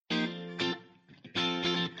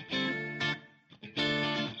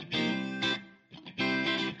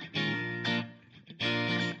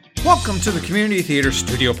Welcome to the Community Theater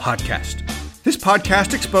Studio Podcast. This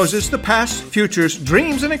podcast exposes the past, futures,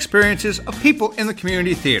 dreams, and experiences of people in the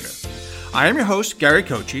community theater. I am your host, Gary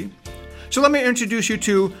Kochi. So let me introduce you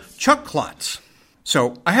to Chuck Klotz.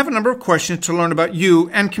 So I have a number of questions to learn about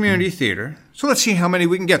you and community theater. So let's see how many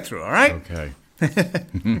we can get through, all right? Okay.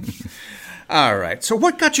 All right. So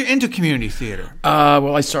what got you into community theater?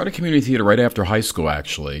 Well, I started community theater right after high school,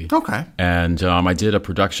 actually. Okay. And I did a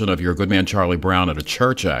production of Your Good Man, Charlie Brown at a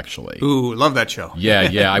church, actually. Ooh, love that show.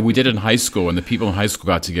 Yeah. We did it in high school, and the people in high school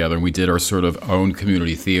got together, and we did our sort of own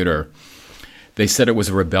community theater. They said it was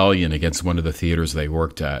a rebellion against one of the theaters they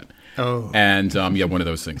worked at. Oh. And, one of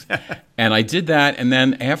those things. And I did that, and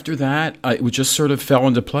then after that, it just sort of fell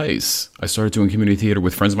into place. I started doing community theater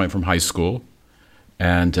with friends of mine from high school.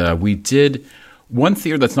 And we did one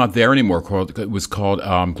theater that's not there anymore. It was called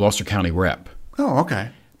Gloucester County Rep. Oh, okay.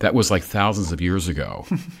 That was like thousands of years ago.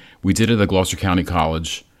 We did it at Gloucester County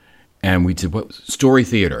College, and we did story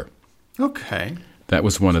theater. Okay. That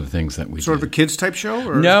was one of the things that we did. Sort of a kids type show?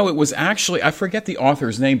 Or? No, it was actually, I forget the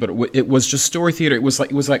author's name, but it was just story theater. It was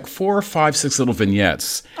like 4 or 5, 6 little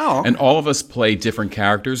vignettes. Oh, okay. And all of us played different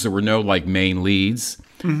characters. There were no like main leads.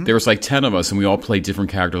 Mm-hmm. There was like 10 of us, and we all played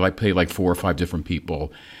different characters. I played like 4 or 5 different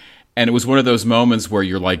people. And it was one of those moments where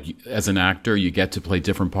you're like, as an actor, you get to play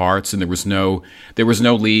different parts, and there was no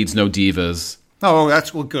leads, no divas. Oh,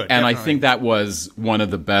 that's good. And definitely. I think that was one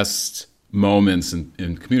of the best moments in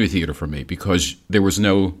community theater for me, because there was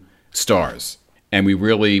no stars, and we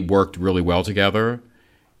really worked really well together,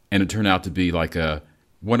 and it turned out to be like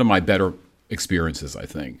one of my better experiences, I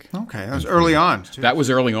think. Okay, that was early on, too. That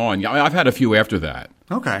was early on. Yeah, I've had a few after that.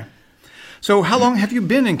 Okay. So how long have you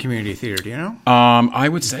been in community theater, do you know? I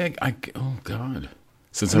would say,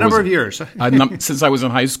 since A number of years. Since I was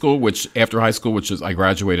in high school, after high school, I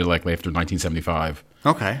graduated like after 1975.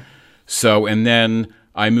 Okay. So, and then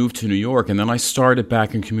I moved to New York, and then I started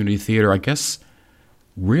back in community theater, I guess,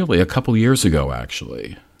 really a couple years ago,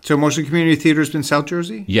 actually. So most of the community theater has been South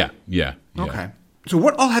Jersey? Yeah. Okay. So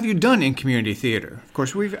what all have you done in community theater? Of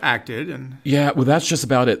course, we've acted and... Yeah, well, that's just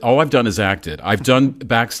about it. All I've done is acted. I've done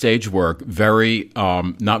backstage work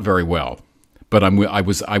not very well. But I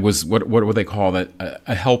was what would they call that?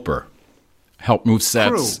 A helper. Help move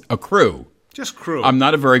sets. Crew. A crew. Just crew. I'm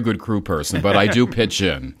not a very good crew person, but I do pitch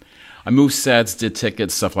in. I moved sets, did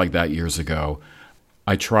tickets, stuff like that years ago.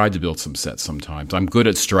 I tried to build some sets sometimes. I'm good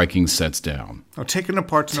at striking sets down. Oh, taking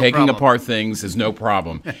apart, Taking apart things is no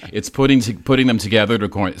problem. It's putting them together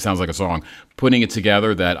it sounds like a song. Putting it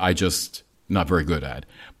together that I just not very good at.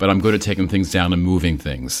 But I'm good at taking things down and moving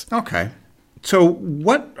things. Okay. So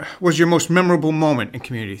what was your most memorable moment in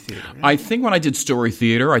community theater? I think when I did story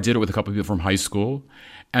theater, I did it with a couple of people from high school.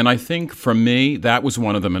 And I think for me, that was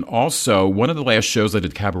one of them. And also, one of the last shows I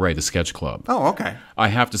did, Cabaret, the Sketch Club. Oh, okay. I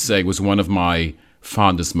have to say, was one of my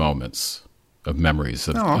fondest moments of memories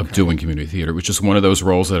of doing community theater. It was just one of those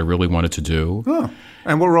roles that I really wanted to do. Oh,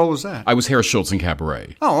 and what role was that? I was Harris Schultz in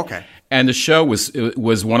Cabaret. Oh, okay. And the show was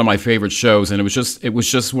one of my favorite shows, and it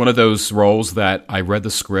was just one of those roles that I read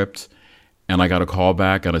the script, and I got a call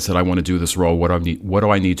back, and I said, I want to do this role. What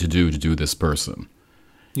do I need to do this person?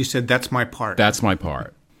 You said, that's my part. That's my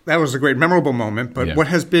part. That was a great memorable moment, but Yeah. What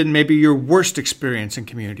has been maybe your worst experience in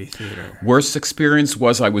community theater? Worst experience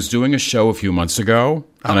was I was doing a show a few months ago,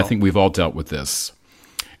 and I think we've all dealt with this.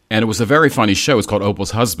 And it was a very funny show. It's called Opal's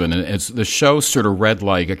Husband, and the show sort of read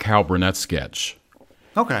like a Carol Burnett sketch.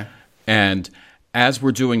 Okay. And as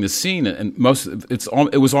we're doing the scene, and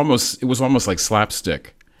it was almost like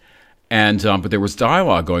slapstick. And but there was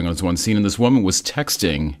dialogue going on in one scene, and this woman was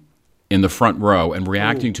texting in the front row and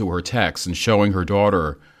reacting to her text and showing her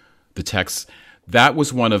daughter the text. That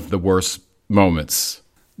was one of the worst moments.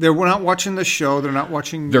 They're not watching the show. They're not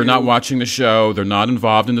watching. They're not watching the show. They're not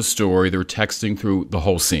involved in the story. They're texting through the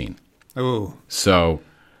whole scene. Oh. So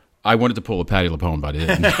I wanted to pull a Patti LuPone, but I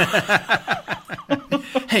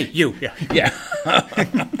didn't. Hey, you. Yeah.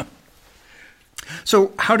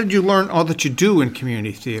 So how did you learn all that you do in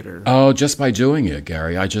community theater? Oh, just by doing it,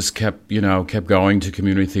 Gary. I just kept going to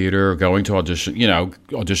community theater, going to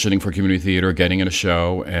auditioning for community theater, getting in a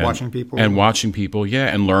show. And watching people,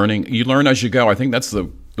 yeah, and learning. You learn as you go. I think that's the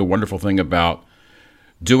wonderful thing about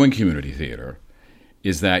doing community theater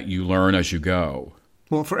is that you learn as you go.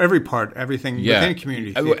 Well, for everything within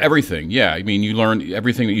community theater. Everything, yeah. I mean, you learn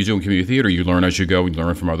everything that you do in community theater, you learn as you go, you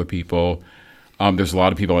learn from other people. There's a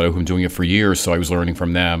lot of people I know who've been doing it for years, so I was learning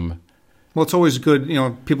from them. Well, it's always good,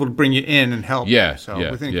 people to bring you in and help. Yeah, so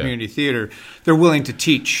within community theater, they're willing to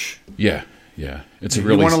teach. Yeah. It's if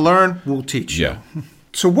you want to learn, we'll teach you. Yeah.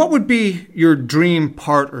 So what would be your dream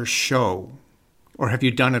part or show? Or have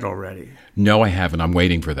you done it already? No, I haven't. I'm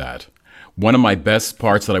waiting for that. One of my best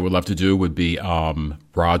parts that I would love to do would be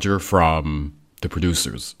Roger from The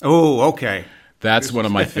Producers. Oh, okay. That's one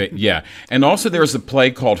of my yeah. And also there's a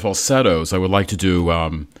play called Falsettos. I would like to do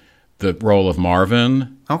the role of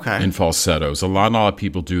Marvin in Falsettos. A lot of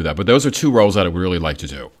people do that. But those are two roles that I would really like to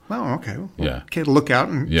do. Oh, okay. Well, yeah. Okay, look out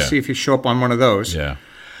and see if you show up on one of those. Yeah.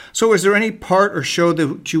 So is there any part or show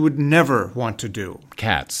that you would never want to do?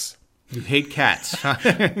 Cats. You hate cats.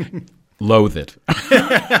 Loathe it.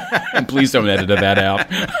 And please don't edit that out.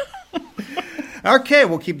 Okay,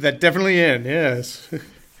 we'll keep that definitely in, yes.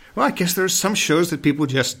 Well, I guess there's some shows that people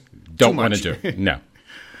just don't want to do. No.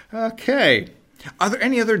 Okay. Are there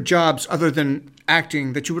any other jobs other than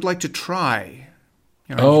acting that you would like to try?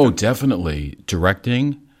 Definitely.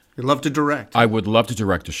 Directing. You'd love to direct. I would love to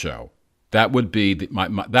direct a show. That would be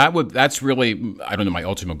that's really, I don't know, my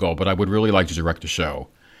ultimate goal, but I would really like to direct a show.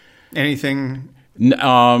 Anything?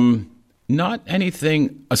 Not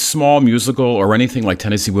anything, a small musical or anything like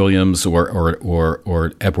Tennessee Williams or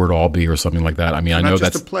Edward Albee or something like that. I mean, I know that's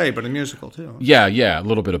not just a play, but a musical too. Yeah, a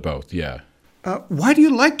little bit of both. Yeah. Why do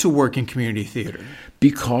you like to work in community theater?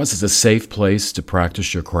 Because it's a safe place to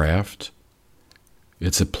practice your craft.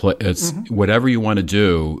 It's whatever you want to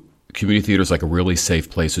do. Community theater is like a really safe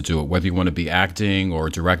place to do it. Whether you want to be acting or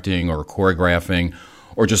directing or choreographing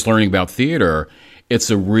or just learning about theater, it's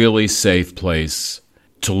a really safe place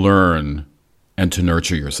to learn and to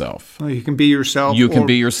nurture yourself. Well, you can be yourself. You can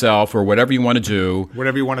be yourself or whatever you want to do.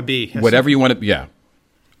 Whatever you want to be. Whatever you want to, yeah.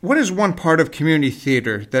 What is one part of community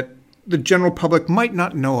theater that the general public might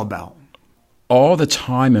not know about? All the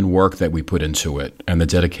time and work that we put into it and the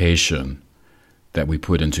dedication that we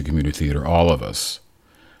put into community theater, all of us.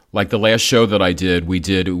 Like the last show that I did,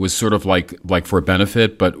 it was sort of like for a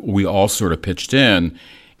benefit, but we all sort of pitched in.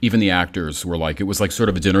 Even the actors were like, it was like sort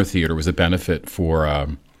of a dinner theater. It was a benefit for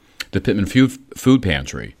the Pittman Food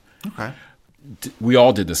Pantry. Okay. We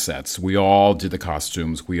all did the sets. We all did the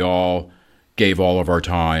costumes. We all gave all of our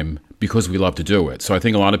time because we love to do it. So I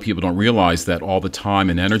think a lot of people don't realize that all the time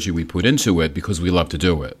and energy we put into it because we love to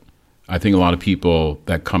do it. I think a lot of people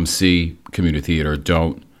that come see community theater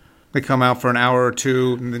don't. They come out for an hour or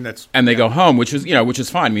two, and they go home, which is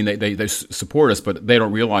fine. I mean, they support us, but they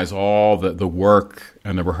don't realize all the work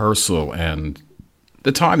and the rehearsal and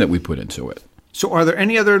the time that we put into it. So, are there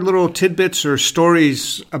any other little tidbits or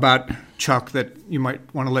stories about Chuck that you might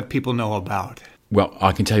want to let people know about? Well,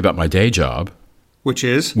 I can tell you about my day job, which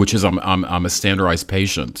is I'm a standardized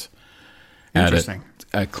patient at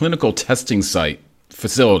a clinical testing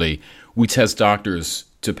facility. We test doctors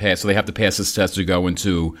to pass, so they have to pass this test to go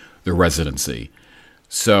into the residency.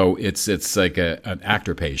 So it's like an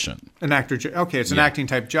actor patient. An actor, okay, it's an acting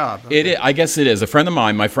type job. Okay. It is, I guess it is. A friend of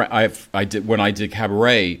mine, when I did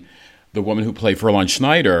Cabaret, the woman who played Fräulein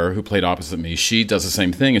Schneider, who played opposite me, she does the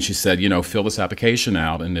same thing, and she said, fill this application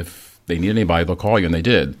out, and if they need anybody, they'll call you, and they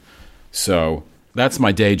did. So that's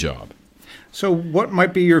my day job. So what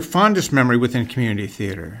might be your fondest memory within community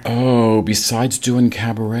theater? Oh, besides doing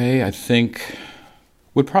Cabaret, I think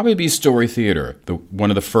would probably be Story Theater,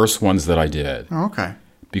 one of the first ones that I did. Oh, okay.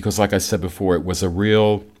 Because like I said before, it was a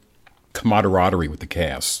real camaraderie with the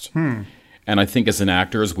cast. And I think as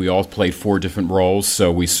actors, we all played 4 different roles,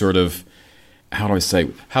 so we sort of,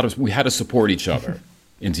 we had to support each other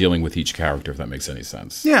in dealing with each character, if that makes any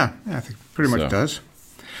sense. Yeah, I think pretty much does.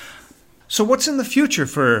 So what's in the future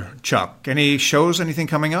for Chuck? Any shows, anything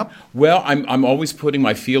coming up? Well, I'm always putting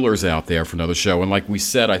my feelers out there for another show, and like we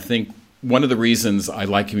said, I think one of the reasons I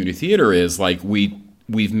like community theater is like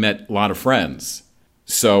we've met a lot of friends.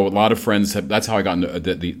 So a lot of friends that's how I got into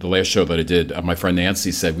the last show that I did. My friend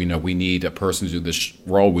Nancy said, we need a person to do this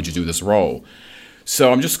role. Would you do this role?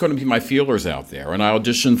 So I'm just going to be my feelers out there. And I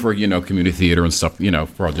audition for, community theater and stuff, for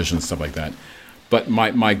auditions and stuff like that. But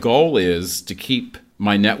my goal is to keep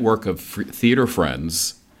my network of theater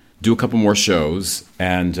friends, do a couple more shows,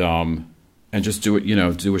 and just do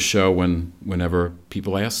it, do a show whenever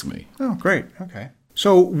people ask me. Oh, great. Okay.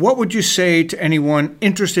 So what would you say to anyone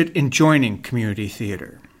interested in joining community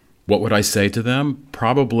theater? What would I say to them?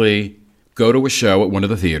 Probably go to a show at one of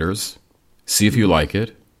the theaters, see if you like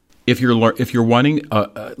it. If you're wanting,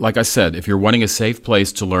 like I said, if you're wanting a safe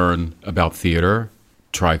place to learn about theater,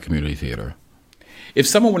 try community theater. If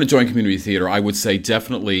someone wanted to join community theater, I would say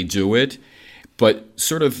definitely do it, but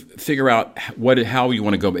sort of figure out how you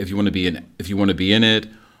want to go. If you want to be in it,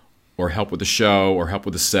 or help with the show, or help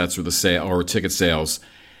with the sets, or the sale, or ticket sales,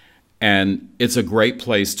 and it's a great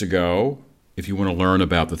place to go if you want to learn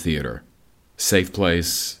about the theater. Safe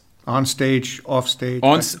place. On stage, off stage.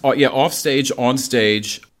 Off stage, on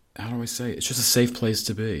stage. How do I say it? It's just a safe place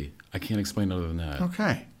to be. I can't explain other than that.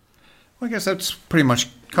 Okay. Well, I guess that's pretty much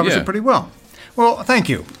covers Yeah. it pretty well. Well, thank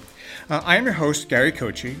you. I am your host, Gary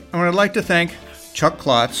Kochi, and I'd like to thank Chuck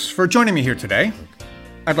Klotz for joining me here today.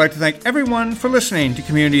 I'd like to thank everyone for listening to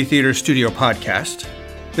Community Theater Studio Podcast.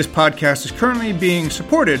 This podcast is currently being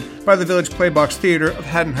supported by the Village Playbox Theater of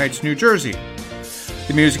Haddon Heights, New Jersey.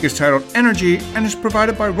 The music is titled Energy and is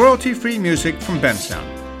provided by royalty-free music from Bensound.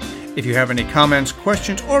 If you have any comments,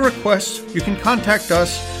 questions, or requests, you can contact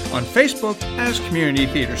us on Facebook as Community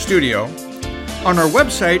Theater Studio, on our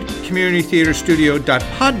website,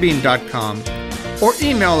 communitytheaterstudio.podbean.com, or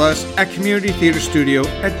email us at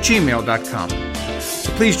communitytheaterstudio@gmail.com.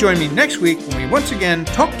 So please join me next week when we once again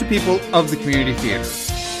talk to people of the community theater.